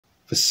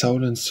The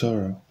Soul in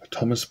Sorrow by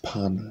Thomas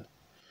Parnell.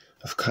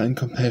 Of kind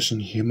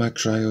compassion hear my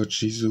cry, O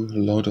Jesu,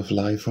 Lord of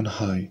life on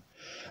high.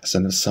 As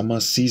in the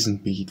summer season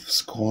beat, with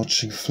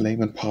scorching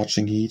flame and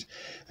parching heat,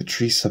 the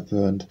trees are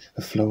burned,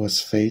 the flowers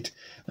fade,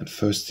 and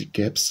thirsty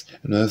gaps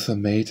in earth are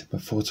made. My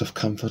thoughts of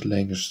comfort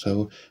languish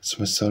so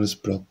my soul is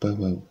broke by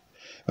woe.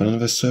 When on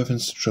the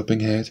servant's drooping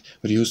head,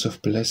 with use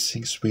of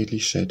blessings sweetly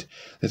shed,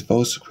 let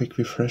vows a quick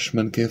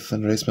refreshment give,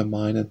 and raise my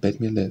mind and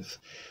bid me live.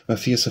 My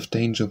fears of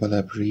danger while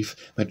I breathe,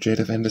 my dread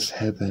of endless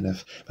hell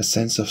beneath, my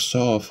sense of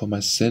sorrow for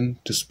my sin,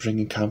 to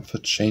springing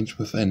comfort change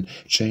within,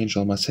 change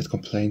all my sad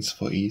complaints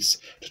for ease,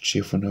 to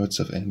cheerful notes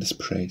of endless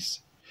praise.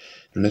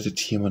 Nor let a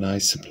tear mine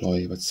eyes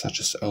employ, but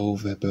such as owe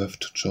their birth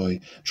to joy,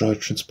 joy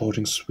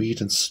transporting sweet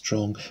and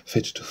strong,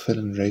 fit to fill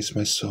and raise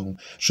my song,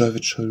 joy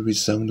which shall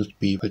resounded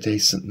be, where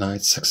days and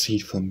nights succeed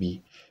for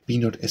me. Be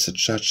not as a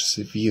judge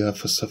severe,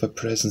 for so thy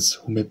presence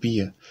who may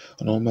bear,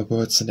 on all my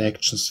words and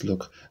actions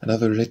look,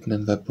 another written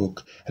in thy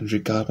book, and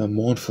regard my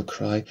mournful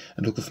cry,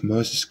 and look with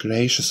mercy's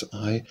gracious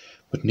eye,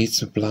 what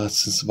needs my blood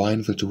since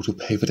wine will do to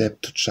pay the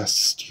debt to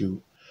justice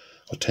due.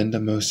 O tender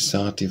mercies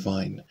art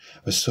divine,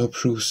 where so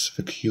proves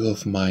the cure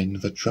of mine,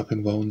 the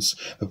dropping wounds,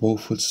 the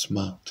woeful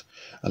smart,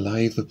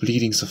 alive the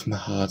bleedings of my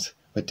heart,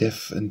 where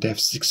death and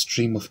death's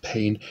extreme of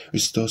pain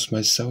restores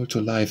my soul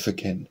to life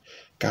again.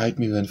 Guide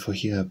me when for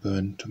here I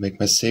burn, to make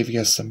my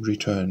Saviour some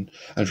return.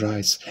 I'll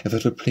rise, if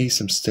it will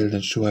please him still,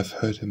 and sure I've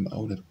heard him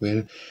own at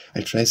will.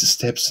 I'll trace his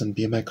steps and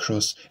bear my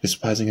cross,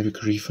 despising every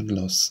grief and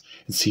loss,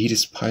 and see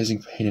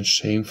despising pain and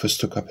shame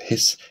first took up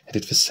his, and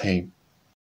did the same.